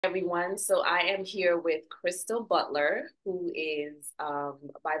Everyone. So I am here with Crystal Butler, who is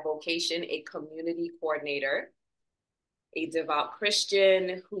by vocation a community coordinator, a devout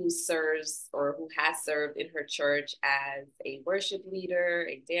Christian who serves or who has served in her church as a worship leader,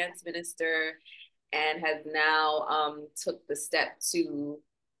 a dance minister, and has now took the step to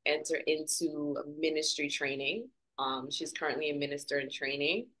enter into ministry training. She's currently a minister in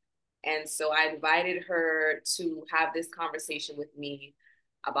training. And so I invited her to have this conversation with me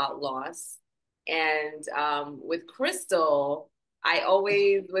about loss. And with Crystal,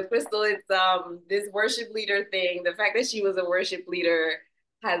 with Crystal, it's this worship leader thing. The fact that she was a worship leader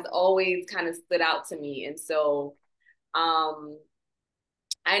has always kind of stood out to me. And so um,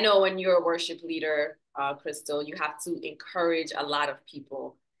 I know when you're a worship leader, Crystal, you have to encourage a lot of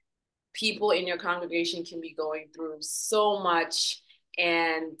people. People in your congregation can be going through so much,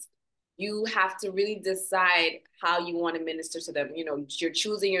 and you have to really decide how you want to minister to them. You know, you're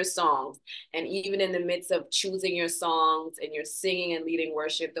choosing your songs, and even in the midst of choosing your songs and you're singing and leading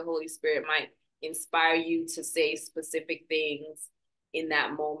worship, the Holy Spirit might inspire you to say specific things in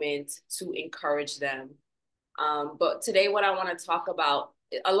that moment to encourage them. But today, what I want to talk about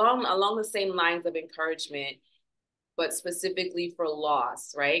along the same lines of encouragement, but specifically for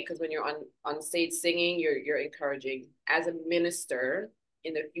loss, right? Because when you're on stage singing, you're encouraging. As a minister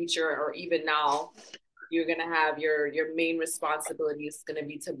in the future, or even now, you're gonna have your main responsibility is gonna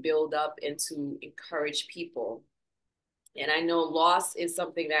be to build up and to encourage people. And I know loss is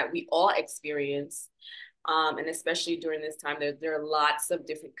something that we all experience, and especially during this time, there are lots of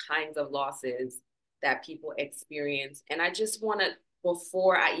different kinds of losses that people experience. And I just want to,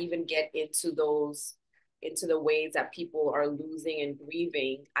 before I even get into the ways that people are losing and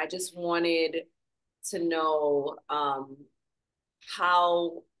grieving, I just wanted to know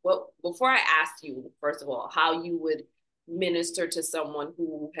before I ask you, first of all, how you would minister to someone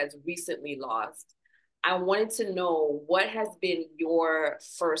who has recently lost. I wanted to know what has been your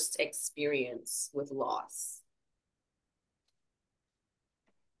first experience with loss.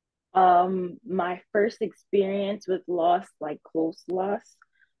 My first experience with loss, like close loss,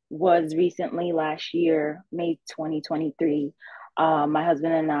 was recently last year, May 2023. My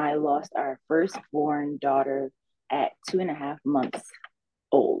husband and I lost our firstborn daughter at 2.5 months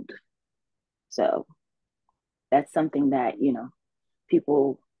old. So that's something that,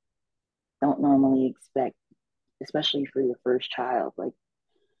 people don't normally expect, especially for your first child. Like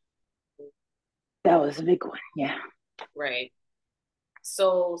that was a big one. Yeah. Right.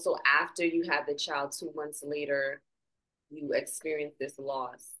 So after you had the child 2 months later, you experienced this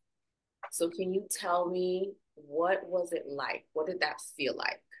loss. So can you tell me what was it like? What did that feel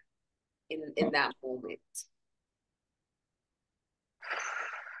like in that moment?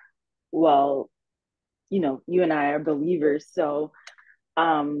 Well, you and I are believers. So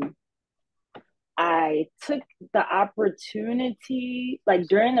um I took the opportunity, like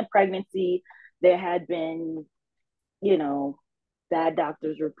during the pregnancy, there had been, you know, bad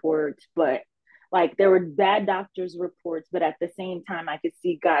doctors' reports, but like there were bad doctors' reports, but at the same time, I could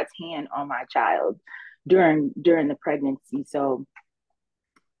see God's hand on my child during the pregnancy. So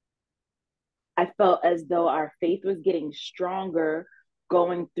I felt as though our faith was getting stronger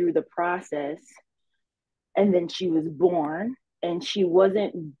going through the process. And then she was born, and she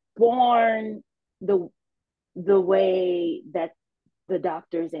wasn't born the the way that the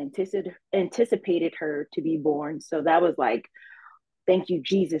doctors anticipated her to be born. So that was like, thank you,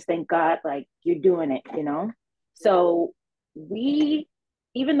 Jesus. Thank God, like you're doing it. So we,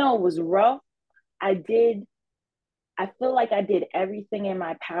 even though it was rough, I did, I feel like I did everything in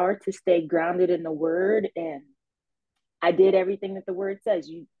my power to stay grounded in the word. And I did everything that the word says.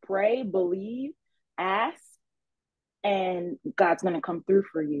 You pray, believe, ask, and God's going to come through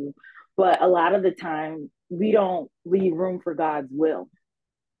for you. But a lot of the time, we don't leave room for God's will.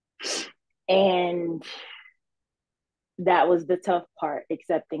 And that was the tough part,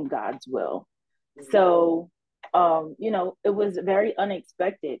 accepting God's will. So, it was very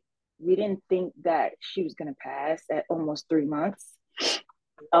unexpected. We didn't think that she was going to pass at almost 3 months.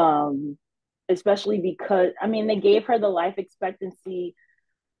 Um, Especially because, I mean, they gave her the life expectancy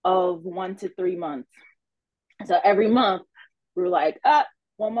of 1 to 3 months. So every month we were like,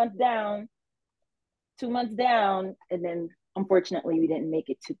 1 month down, 2 months down. And then unfortunately, we didn't make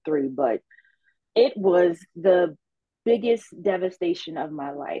it to three, but it was the biggest devastation of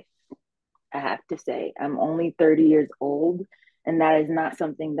my life. I have to say, I'm only 30 years old, and that is not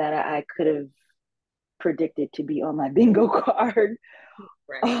something that I could have predicted to be on my bingo card.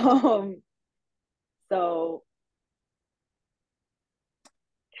 Right. Um, so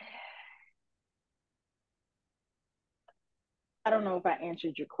don't know if I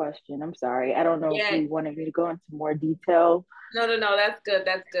answered your question. I'm sorry. I don't know if Yeah, you wanted me to go into more detail. no, that's good.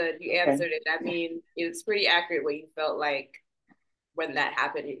 That's good. You Okay. answered it. I mean, it's pretty accurate what you felt like when that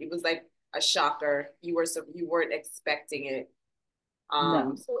happened. It was like a shocker. You weren't expecting it.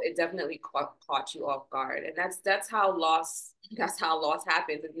 No. So it definitely caught you off guard, and that's how loss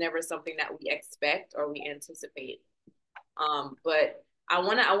happens. It's never something that we expect or we anticipate. But I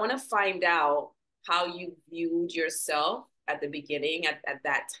wanna find out how you viewed yourself at the beginning, at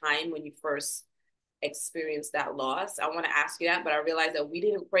that time when you first experienced that loss. I want to ask you that, but I realized that we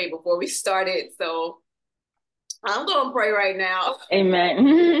didn't pray before we started, so I'm gonna pray right now.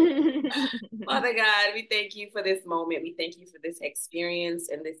 Amen. Father God, we thank you for this moment. We thank you for this experience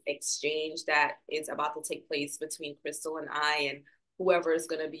and this exchange that is about to take place between Crystal and I, and whoever is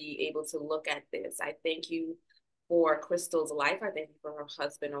going to be able to look at this. I thank you for Crystal's life. I thank you for her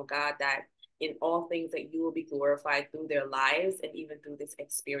husband, oh God, that in all things that you will be glorified through their lives and even through this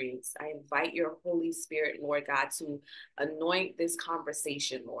experience. I invite your Holy Spirit, Lord God, to anoint this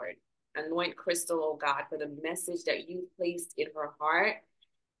conversation, Lord. Anoint Crystal, oh God, for the message that you placed in her heart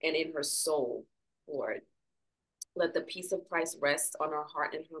and in her soul, Lord. Let the peace of Christ rest on her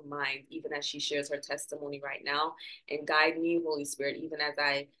heart and her mind, even as she shares her testimony right now. And guide me, Holy Spirit, even as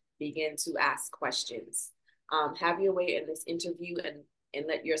I begin to ask questions. Have your way in this interview, and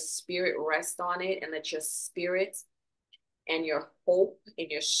let your spirit rest on it, and let your spirit and your hope and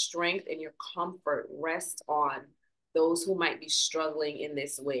your strength and your comfort rest on those who might be struggling in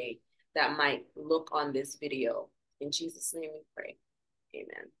this way, that might look on this video. In Jesus' name we pray.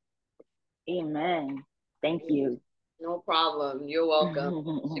 Amen. Amen. Thank you. No problem. You're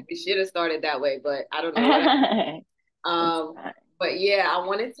welcome. We should have started that way, but I don't know what. It's Um, fine. but yeah, I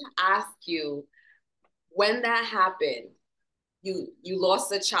wanted to ask you, when that happened, you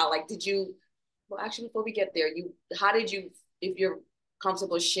lost a child. Like, did you? Well, actually, before we get there, how did you? If you're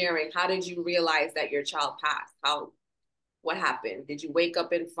comfortable sharing, how did you realize that your child passed? What happened? Did you wake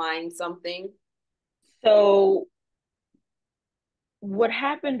up and find something? So what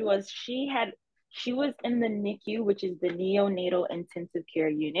happened was she was in the NICU, which is the neonatal intensive care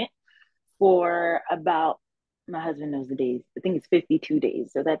unit, for about, my husband knows the days. I think it's 52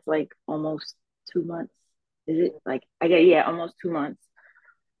 days. So that's like almost 2 months. Is it like I get, yeah, almost 2 months.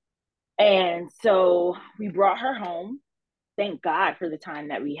 And so we brought her home. Thank God for the time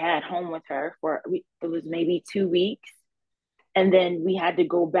that we had home with her it was maybe 2 weeks. And then we had to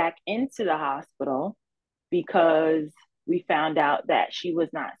go back into the hospital because we found out that she was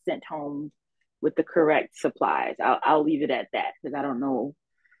not sent home with the correct supplies. I'll leave it at that because I don't know,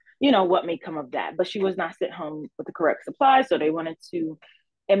 what may come of that. But she was not sent home with the correct supplies, so they wanted to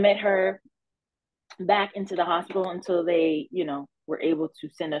admit her back into the hospital until they, were able to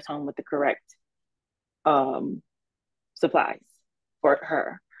send us home with the correct um, supplies for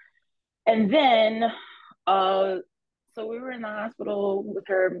her. And then, uh, so we were in the hospital with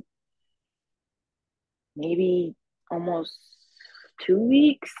her maybe almost 2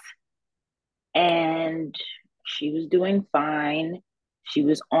 weeks, and she was doing fine. She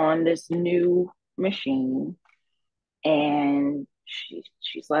was on this new machine, and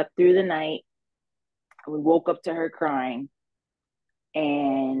she slept through the night. We woke up to her crying,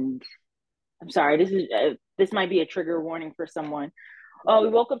 and I'm sorry, this might be a trigger warning for someone. Oh, we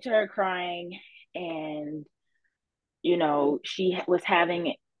woke up to her crying, and she was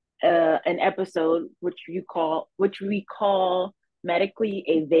having an episode which we call medically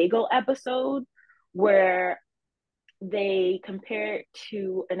a vagal episode, where they compare it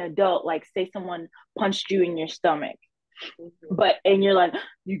to an adult, like say someone punched you in your stomach, Mm-hmm. and you're like,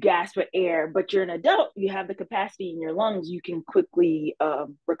 you gasp for air, but you're an adult, you have the capacity in your lungs, you can quickly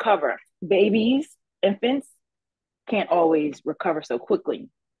recover. Babies, infants can't always recover so quickly.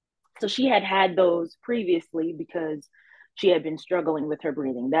 So she had those previously because she had been struggling with her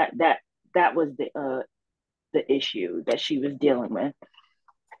breathing. That was the issue that she was dealing with.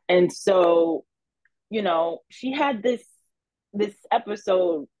 And so, she had this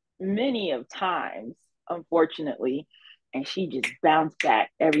episode many of times, unfortunately, and she just bounced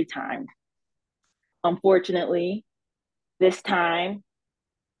back every time. Unfortunately, this time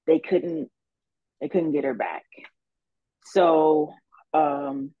they couldn't get her back. So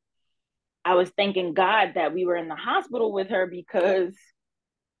I was thanking God that we were in the hospital with her because,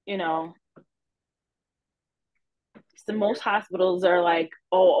 you know, most hospitals are like,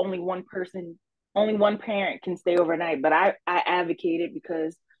 oh, only one parent can stay overnight. But I advocated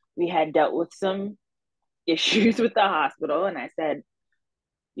because we had dealt with some issues with the hospital. And I said,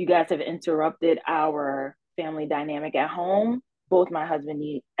 you guys have interrupted our family dynamic at home. both my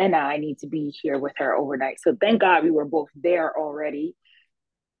husband and I need to be here with her overnight. So thank God we were both there already.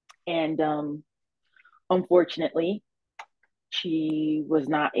 And unfortunately, she was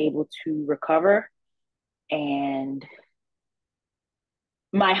not able to recover. And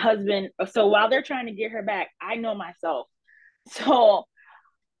my husband, so while they're trying to get her back, I know myself. So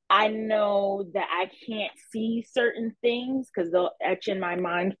I know that I can't see certain things because they'll etch in my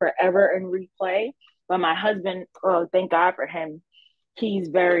mind forever and replay. But my husband, oh, thank God for him. He's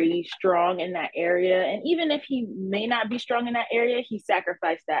very strong in that area. And even if he may not be strong in that area, he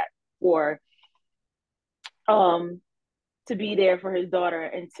sacrificed that for um to be there for his daughter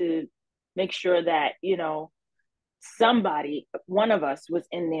and to make sure that, somebody, one of us was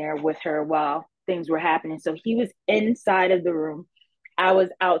in there with her while things were happening. So he was inside of the room. I was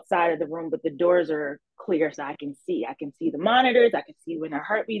outside of the room, but the doors are clear so I can see. I can see the monitors. I can see when her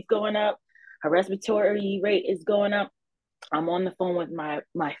heartbeat's going up, her respiratory rate is going up. I'm on the phone with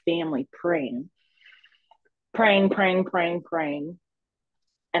my family praying, praying, praying, praying, praying.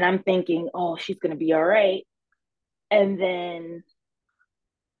 And I'm thinking, oh, she's gonna be all right. And then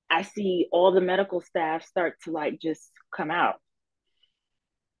I see all the medical staff start to like just come out.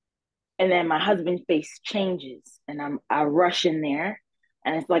 And then my husband's face changes and I rush in there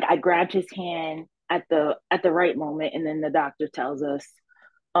and it's like I grabbed his hand at the right moment and then the doctor tells us,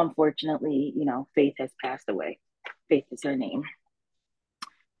 unfortunately, Faith has passed away. Faith is her name.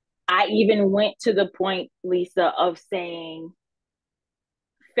 I even went to the point, Lisa, of saying,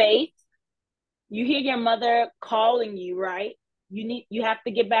 Faith, you hear your mother calling you, right? You have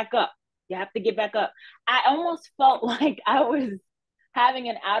to get back up. You have to get back up. I almost felt like I was having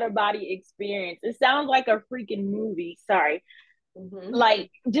an out of body experience. It sounds like a freaking movie. Sorry. Mm-hmm.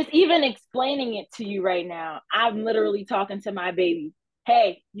 Like just even explaining it to you right now, I'm literally talking to my baby.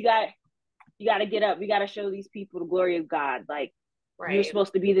 Hey, you got to get up. We got to show these people the glory of God. Like right. You're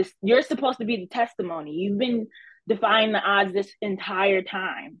supposed to be the testimony. You've been defying the odds this entire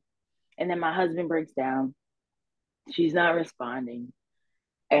time. And then my husband breaks down. She's not responding.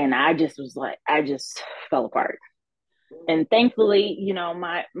 And I just fell apart. And thankfully,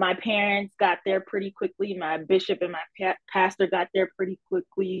 my parents got there pretty quickly. My bishop and my pastor got there pretty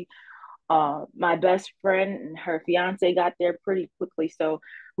quickly. My best friend and her fiance got there pretty quickly. So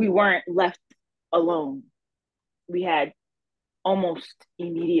we weren't left alone. We had almost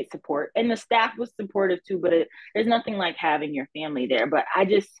immediate support. And the staff was supportive too, but there's nothing like having your family there. But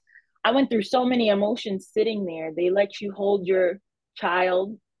I went through so many emotions sitting there. They let you hold your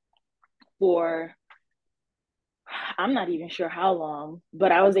child for, I'm not even sure how long,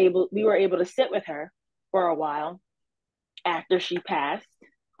 but we were able to sit with her for a while after she passed,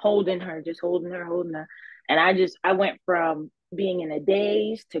 holding her. And I went from being in a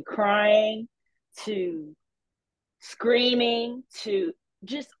daze to crying to screaming to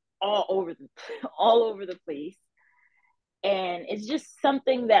just all over the place. And it's just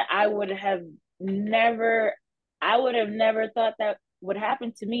something that I would have never thought that would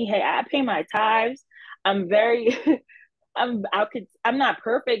happen to me. Hey, I pay my tithes. I'm very I'm not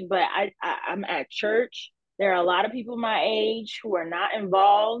perfect, but I'm at church. There are a lot of people my age who are not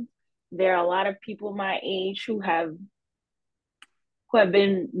involved. There are a lot of people my age who have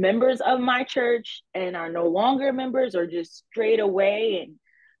been members of my church and are no longer members or just strayed away,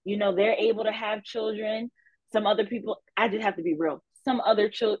 and they're able to have children. Some other people, I just have to be real, some other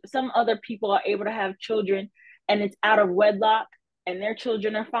people are able to have children and it's out of wedlock and their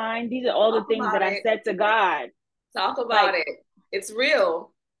children are fine. These are all the things that I said to God. Talk about it. It's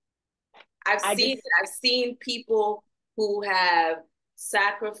real. I've seen people who have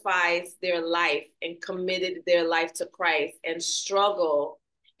sacrificed their life and committed their life to Christ and struggle.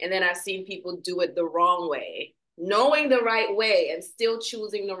 And then I've seen people do it the wrong way, knowing the right way and still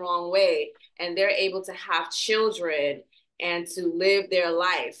choosing the wrong way. And they're able to have children and to live their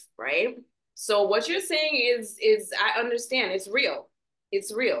life, right? So what you're saying is I understand. It's real.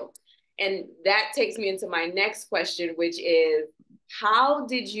 It's real. And that takes me into my next question, which is, how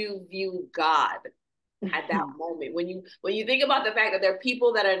did you view God at that moment? When you think about the fact that there are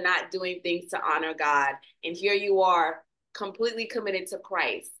people that are not doing things to honor God, and here you are completely committed to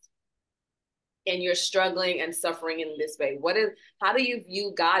Christ, and you're struggling and suffering in this way. How do you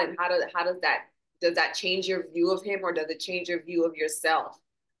view God, and does that change your view of him, or does it change your view of yourself?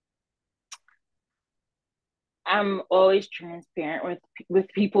 I'm always transparent with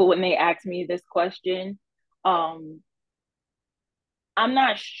people when they ask me this question. I'm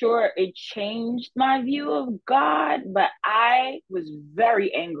not sure it changed my view of God, but I was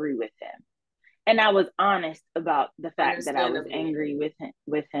very angry with him. And I was honest about the fact that I was angry with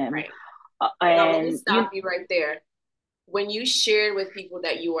him. Right. And let me stop you right there. when you shared with people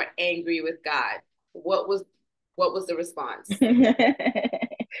that you were angry with God, what was what was the response?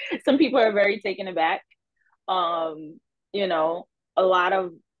 Some people are very taken aback. Um, you know, a lot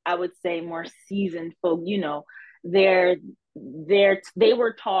of, I would say, more seasoned folk, they're they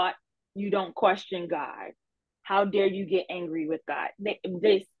were taught you don't question God. How dare you get angry with God?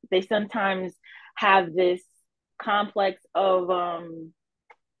 They sometimes have this complex of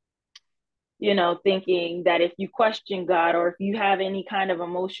thinking that if you question God, or if you have any kind of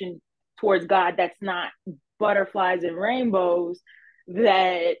emotion towards God that's not butterflies and rainbows,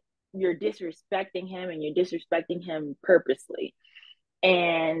 that you're disrespecting him, and you're disrespecting him purposely.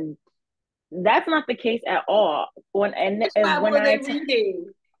 And that's not the case at all. Which And Bible when are they reading?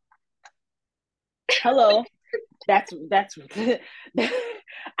 hello, that's I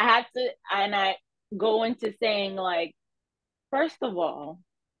have to, and I go into saying, like, first of all,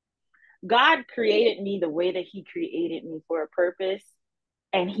 God created me the way that he created me for a purpose,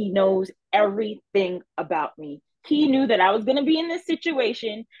 and he knows everything about me. He knew that I was going to be in this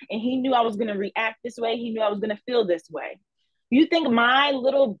situation, and he knew I was going to react this way. He knew I was going to feel this way. You think my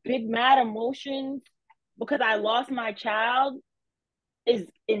little big mad emotions because I lost my child is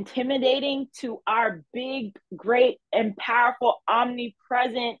intimidating to our big, great, and powerful,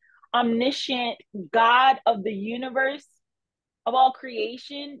 omnipresent, omniscient God of the universe, of all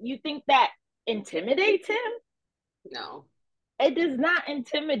creation? You think that intimidates him? No. It does not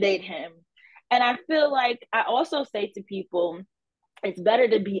intimidate him. And I feel like I also say to people, it's better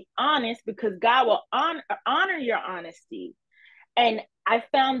to be honest, because God will honor your honesty. And I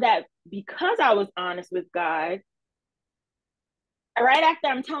found that because I was honest with God, right after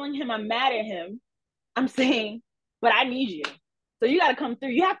I'm telling him I'm mad at him, I'm saying, but I need you. So you got to come through.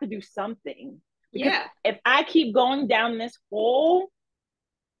 You have to do something. Because Yeah. if I keep going down this hole,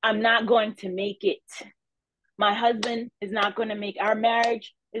 I'm not going to make it. My husband is not going to make, our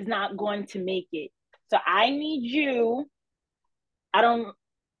marriage is not going to make it. So I need you. I don't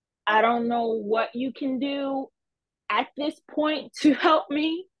I don't know what you can do at this point to help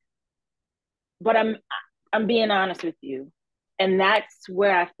me, but I'm being honest with you. And that's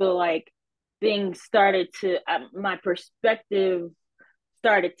where I feel like things started to my perspective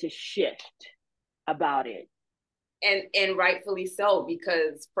started to shift about it. And rightfully so,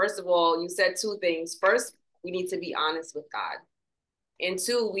 because first of all, you said two things. First, we need to be honest with God. And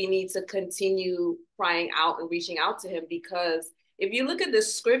two, we need to continue crying out and reaching out to him, because if you look at the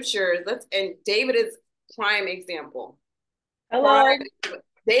scriptures, and David is prime example. Hello. Prime,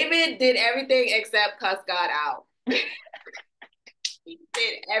 David did everything except cuss God out. He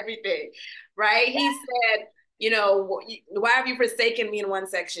did everything, right? He said, why have you forsaken me in one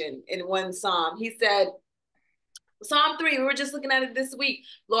section, in one psalm? He said, Psalm 3, we were just looking at it this week.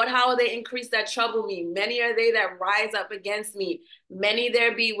 Lord, how will they increase that trouble me? Many are they that rise up against me. Many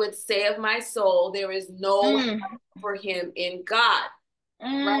there be which say of my soul, there is no help Mm, for him in God,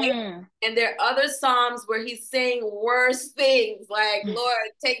 right? mm. And there are other Psalms where he's saying worse things, like, Lord,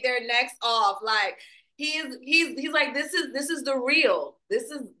 take their necks off. Like, he's like, this is the real.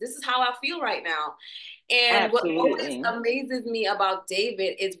 This is how I feel right now. And what always Absolutely. amazes me about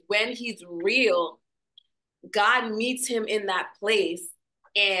David is when he's real, God meets him in that place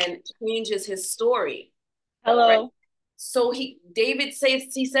and changes his story, right? Hello. So he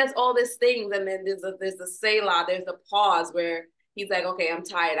says all these things, and then there's a Selah, there's a pause where he's like, okay, I'm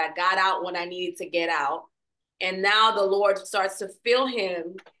tired. I got out when I needed to get out. And now the Lord starts to fill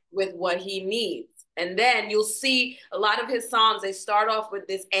him with what he needs. And then you'll see a lot of his Psalms, they start off with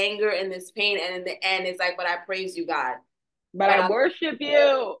this anger and this pain, and in the end, it's like, but I praise you, God. But But I I worship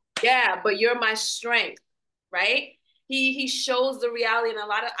you. Yeah, but you're my strength, right? He shows the reality,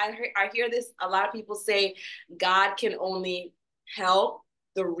 and I hear this. A lot of people say God can only help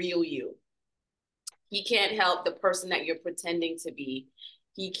the real you. He can't help the person that you're pretending to be.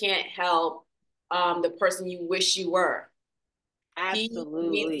 He can't help the person you wish you were. He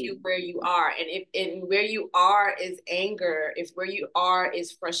meets you Absolutely. where you are, and if and where you are is anger, if where you are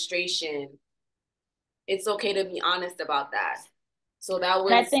is frustration, it's okay to be honest about that. So that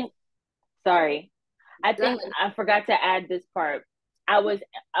And I was think, sorry, I think good. I forgot to add this part. I was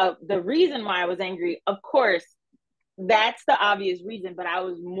the reason why I was angry, of course, that's the obvious reason, but I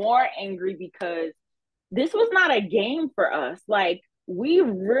was more angry because this was not a game for us. Like, we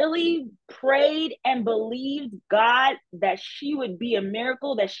really prayed and believed God that she would be a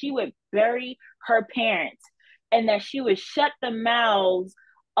miracle, that she would bury her parents, and that she would shut the mouths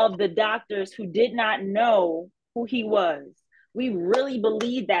of the doctors who did not know who he was. We really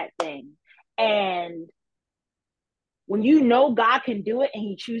believed that thing. And when you know God can do it and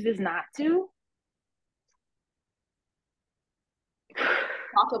he chooses not to,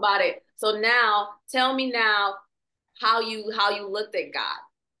 Talk about it. So now, tell me now how you looked at God,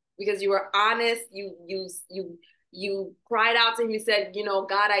 because you were honest. You cried out to him. You said,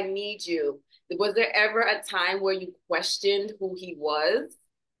 God, I need you. Was there ever a time where you questioned who he was,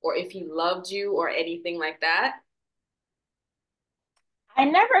 or if he loved you, or anything like that? I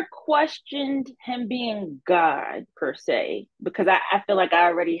never questioned him being God per se, because I feel like I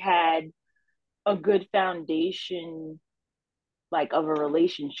already had a good foundation, like, of a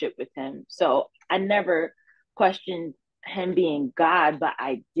relationship with him. So I never questioned him being God, but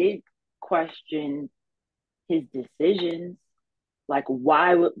I did question his decisions. Like,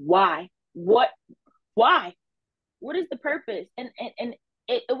 why, what, why, what is the purpose? And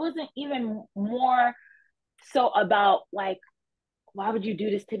it wasn't even more so about, like, why would you do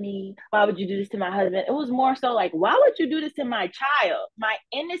this to me? Why would you do this to my husband? It was more so like, why would you do this to my child, my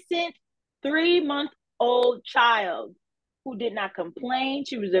innocent 3-month-old child who did not complain?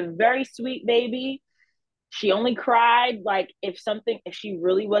 She was a very sweet baby. She only cried like if she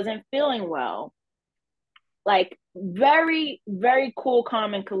really wasn't feeling well. Like, very, very cool,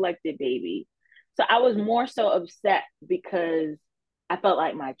 calm, and collected baby. So I was more so upset because I felt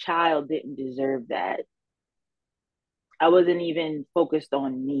like my child didn't deserve that. I wasn't even focused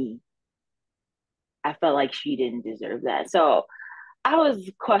on me. I felt like she didn't deserve that. So I was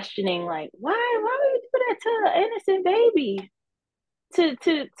questioning, like, why would you do that to an innocent baby?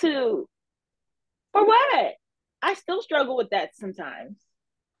 To For what? I still struggle with that sometimes.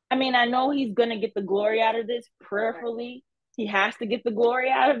 I mean, I know he's gonna get the glory out of this Right. prayerfully. He has to get the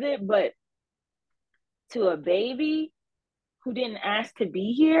glory out of it, but to a baby who didn't ask to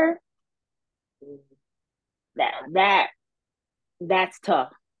be here, Mhm. that That, that that's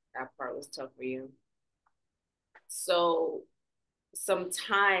tough. that part was tough for you. So some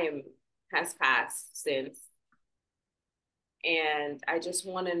time has passed since, and I just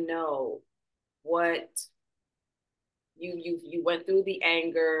want to know what you went through: the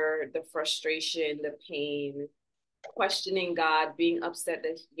anger, the frustration, the pain, questioning God, being upset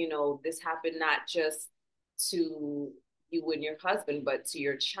that this happened not just to you and your husband, but to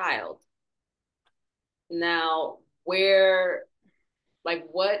your child. Now, where like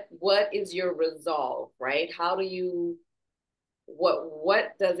what is your resolve, right? How do you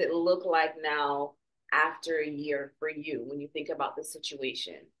what does it look like now after a year for you when you think about the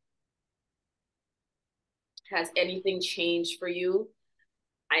situation? Has anything changed for you?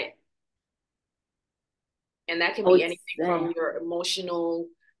 I And that can I be would anything say, from your emotional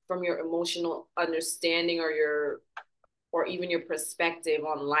understanding, or even your perspective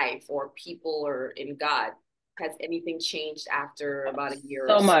on life or people or in God. Has anything changed after about a year or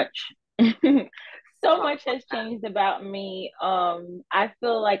so so? much. So Talk much about has that. changed about me. I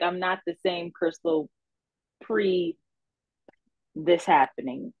feel like I'm not the same Crystal pre this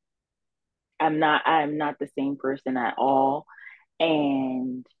happening. I'm not the same person at all.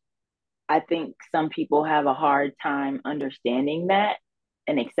 And I think some people have a hard time understanding that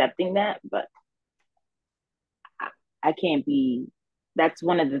and accepting that, but I, I can't be. That's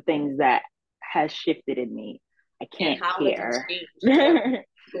one of the things that has shifted in me. I And can't how has it care. changed?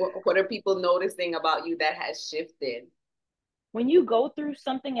 What are people noticing about you that has shifted? When you go through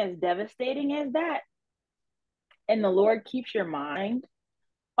something as devastating as that, and the Lord keeps your mind,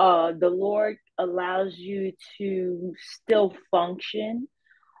 the Lord allows you to still function.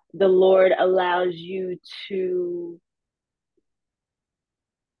 The Lord allows you to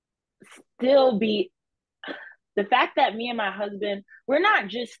still be. The fact that me and my husband, we're not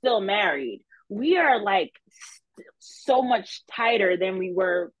just still married, we are like so much tighter than we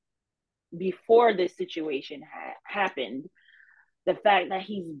were before this situation happened. The fact that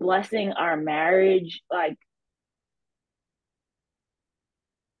he's blessing our marriage, like,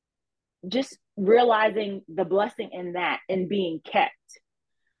 just realizing the blessing in that and being kept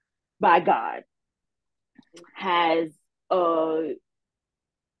by God has, uh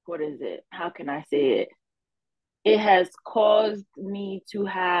what is it? How can I say it? It has caused me to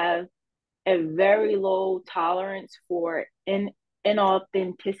have a very low tolerance for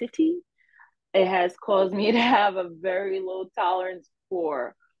inauthenticity. It has caused me to have a very low tolerance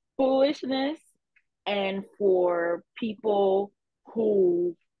for foolishness and for people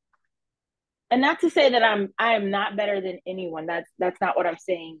who, and not to say that I am not better than anyone. That's not what I'm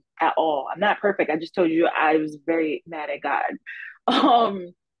saying at all. I'm not perfect. I just told you I was very mad at God. Um,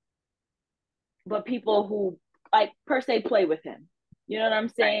 but people who, like, per se play with him. You know what I'm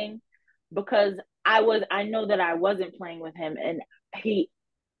Right. saying? Because I know that I wasn't playing with him, and he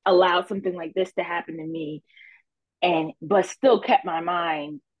allowed something like this to happen to me, and but still kept my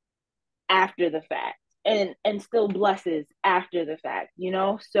mind after the fact. and still blesses after the fact,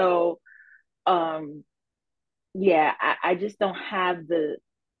 so um yeah, I just don't have the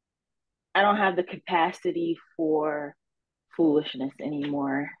capacity for foolishness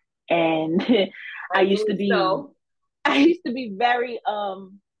anymore. And I used to Rightfully be so. I used to be very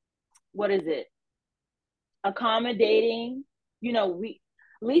what is it? Accommodating. We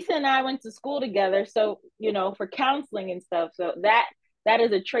Lisa and I went to school together, so for counseling and stuff. So that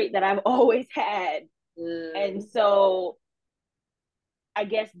is a trait that I've always had. And Mm, so I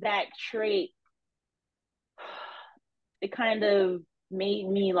guess that trait, it kind of made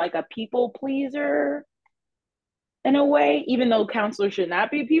me like a people pleaser in a way, even though counselors should not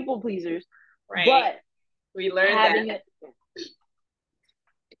be people pleasers. right. But We learned that. having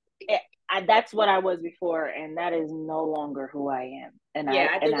that's what I was before, and that is no longer who I am. And Yeah,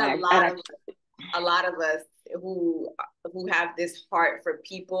 I I and think I and I a lot of us who have this heart for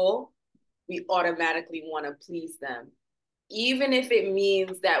people, we automatically want to please them. Even if it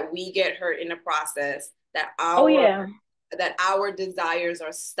means that we get hurt in the process, Oh yeah. that our desires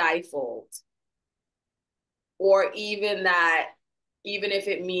are stifled, or even if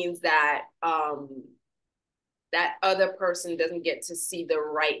it means that that other person doesn't get to see the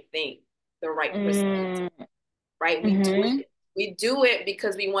right thing, the right perspective, Mm, right? mm-hmm. We do it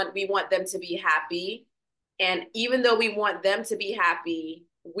because we want them to be happy. And even though we want them to be happy,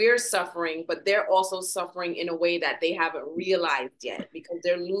 we're suffering, but they're also suffering in a way that they haven't realized yet, because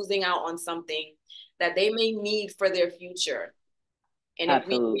they're losing out on something that they may need for their future. And if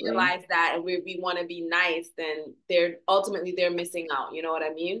we Absolutely. realize that, and we want to be nice, then they're missing out. You know what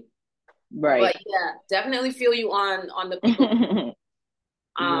I mean? Right. But yeah, definitely feel you on the people.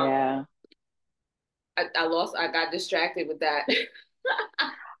 Um, Yeah. I got distracted with that.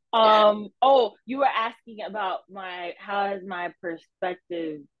 Oh, you were asking about how has my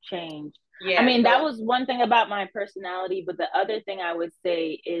perspective changed? I Yeah, mean, that so was one thing about my personality, but the other thing I would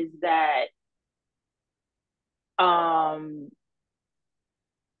say is that um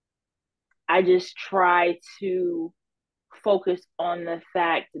I just try to focus on the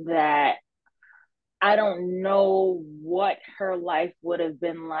fact that I don't know what her life would have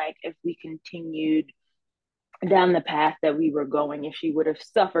been like if we continued down the path that we were going, if she would have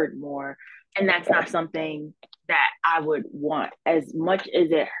suffered more. And that's not something that I would want. As much as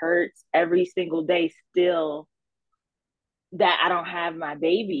it hurts every single day, still, that I don't have my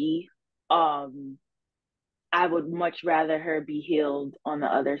baby, um, I would much rather her be healed on the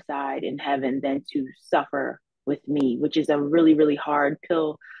other side in heaven than to suffer with me, which is a really, really hard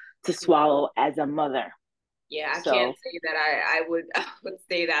pill to swallow as a mother. yeah, I can't So say that I would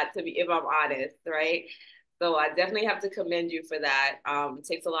say that, to be, if I'm honest, right? So I definitely have to commend you for that. It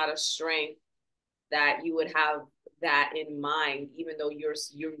takes a lot of strength that you would have that in mind, even though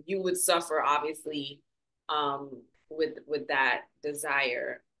you would suffer, obviously, with that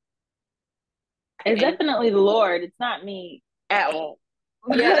desire. it's And definitely the Lord. It's not me at all.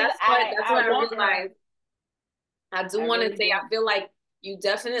 yeah, Because I that's I what I want her. realized. I do I want to really say, do. I feel like you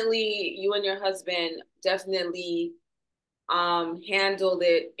and your husband definitely handled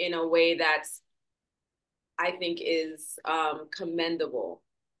it in a way that's, I think, is commendable,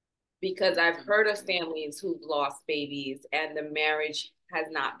 because I've heard of families who've lost babies and the marriage has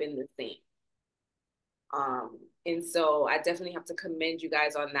not been the same. And so I definitely have to commend you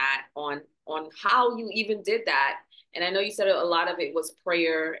guys on that, on how you even did that. And I know you said a lot of it was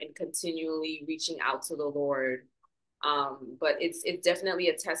prayer and continually reaching out to the Lord. But it's definitely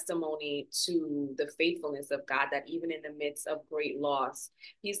a testimony to the faithfulness of God, that even in the midst of great loss,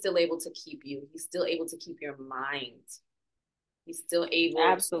 He's still able to keep you. He's still able to keep your mind. He's still able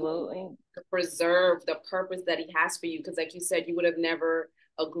Absolutely. to preserve the purpose that he has for you. Because, like you said, you would have never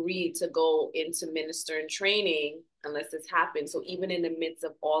agreed to go into minister and training unless this happened. So even in the midst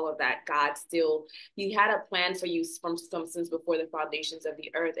of all of that, God still, he had a plan for you from since before the foundations of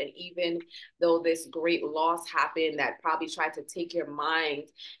the earth. And even though this great loss happened that probably tried to take your mind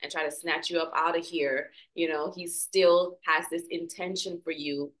and try to snatch you up out of here, he still has this intention for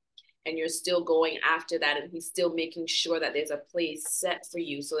you, and you're still going after that, and he's still making sure that there's a place set for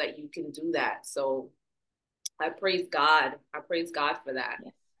you so that you can do that. So I praise God for that.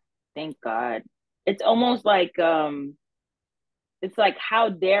 Yes. Thank God. It's almost like it's like, how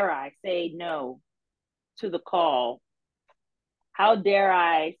dare I say no to the call? How dare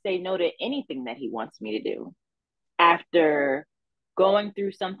I say no to anything that he wants me to do after going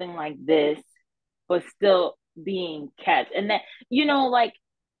through something like this, but still being kept? And that, like,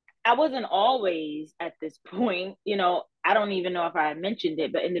 I wasn't always at this point. I don't even know if I mentioned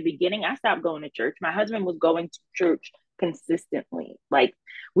it, but in the beginning, I stopped going to church. My husband was going to church consistently. Like,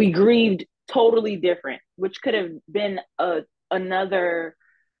 we grieved totally different, which could have been another,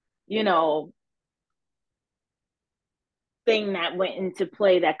 you know, thing that went into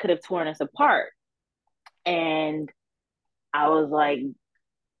play that could have torn us apart. And I was like,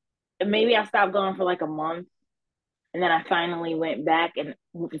 maybe I stopped going for like a month. And then I finally went back. And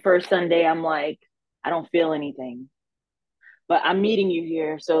the first Sunday, I'm like, I don't feel anything, but I'm meeting you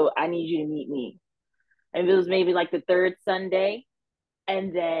here. So I need you to meet me. And it was maybe like the third Sunday.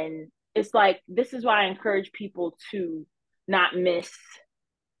 And then it's like, this is why I encourage people to not miss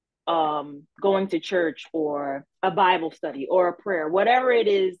going to church or a Bible study or a prayer, whatever it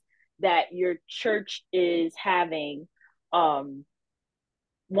is that your church is having. One,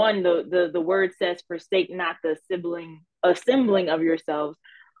 the word says, forsake not the assembling of yourselves,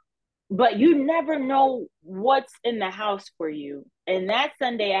 but you never know what's in the house for you. And that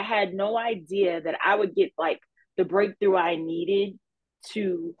Sunday, I had no idea that I would get like the breakthrough I needed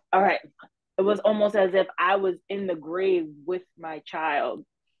to, all right, it was almost as if I was in the grave with my child.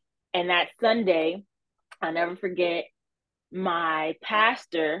 And that Sunday, I'll never forget, my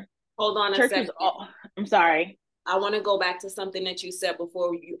pastor, Hold on a church second. was all, I'm sorry. I want to go back to something that you said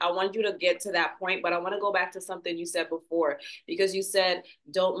before. I want you to get to that point, but I want to go back to something you said before, because you said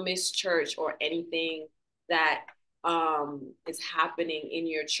don't miss church or anything that is happening in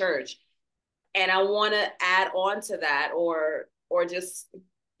your church. And I want to add on to that, or just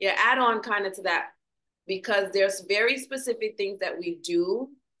add on kind of to that, because there's very specific things that we do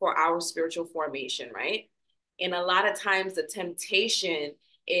for our spiritual formation, right? And a lot of times the temptation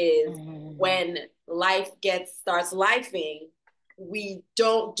is when life starts lifing, we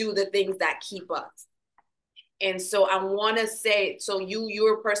don't do the things that keep us. And so I want to say, so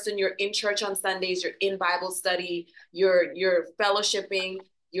you're a person, you're in church on Sundays, you're in Bible study, you're fellowshipping,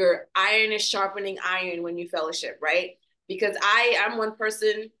 your iron is sharpening iron when you fellowship, right? Because I'm one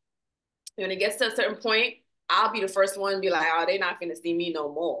person, when it gets to a certain point, I'll be the first one to be like, oh, they're not going to see me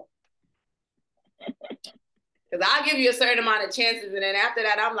no more. Because I'll give you a certain amount of chances. And then after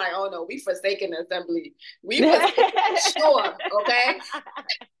that, I'm like, oh no, we forsaken the assembly. We forsaken sure, okay?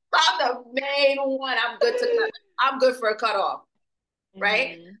 I'm the main one. I'm good for a cutoff,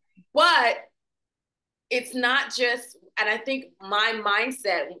 right? Mm-hmm. But it's not just, and I think my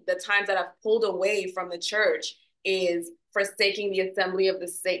mindset, the times that I've pulled away from the church, is forsaking the assembly of the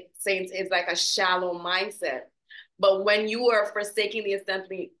saints is like a shallow mindset. But when you are forsaking the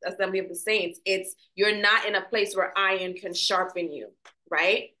assembly of the saints, it's you're not in a place where iron can sharpen you,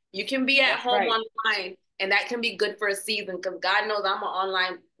 right? You can be at home online, and that can be good for a season, because God knows I'm an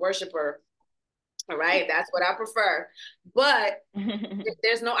online worshiper. All right, that's what I prefer. But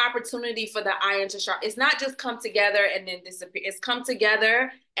there's no opportunity for the iron to sharpen. It's not just come together and then disappear. It's come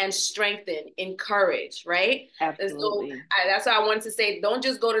together and strengthen, encourage, right? Absolutely. And so that's why I wanted to say, don't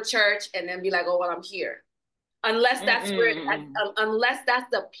just go to church and then be like, oh, well, I'm here. Unless that's unless that's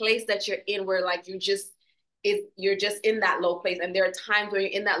the place that you're in, where like you're just in that low place. And there are times where you're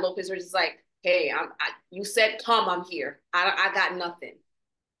in that low place where it's just like, hey, you said come, I'm here. I got nothing.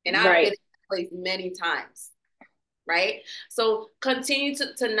 And I've been in that place many times. Right? So continue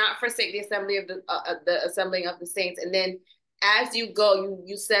to not forsake the assembling of the saints. And then as you go,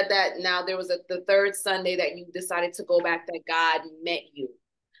 you said that now there was the third Sunday that you decided to go back, that God met you.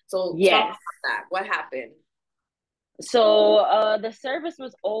 So talk about that. What happened? So the service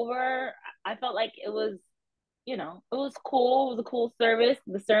was over. I felt like it was, it was cool. It was a cool service.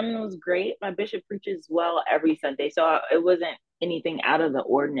 The sermon was great. My bishop preaches well every Sunday, so it wasn't anything out of the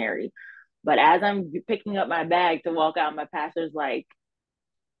ordinary. But as I'm picking up my bag to walk out, my pastor's like,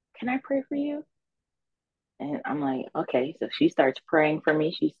 can I pray for you? And I'm like, okay. So she starts praying for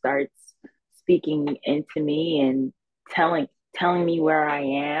me. She starts speaking into me and telling me where I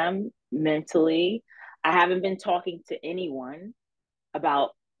am mentally. I haven't been talking to anyone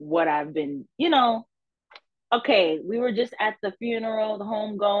about what I've been, okay, we were just at the funeral, the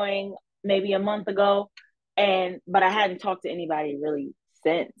homegoing, maybe a month ago. But I hadn't talked to anybody really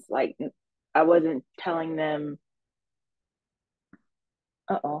since. Like, I wasn't telling them,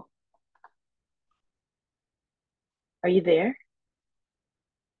 uh-oh, are you there?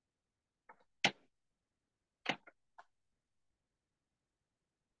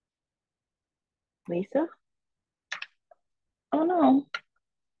 Lisa? Oh no.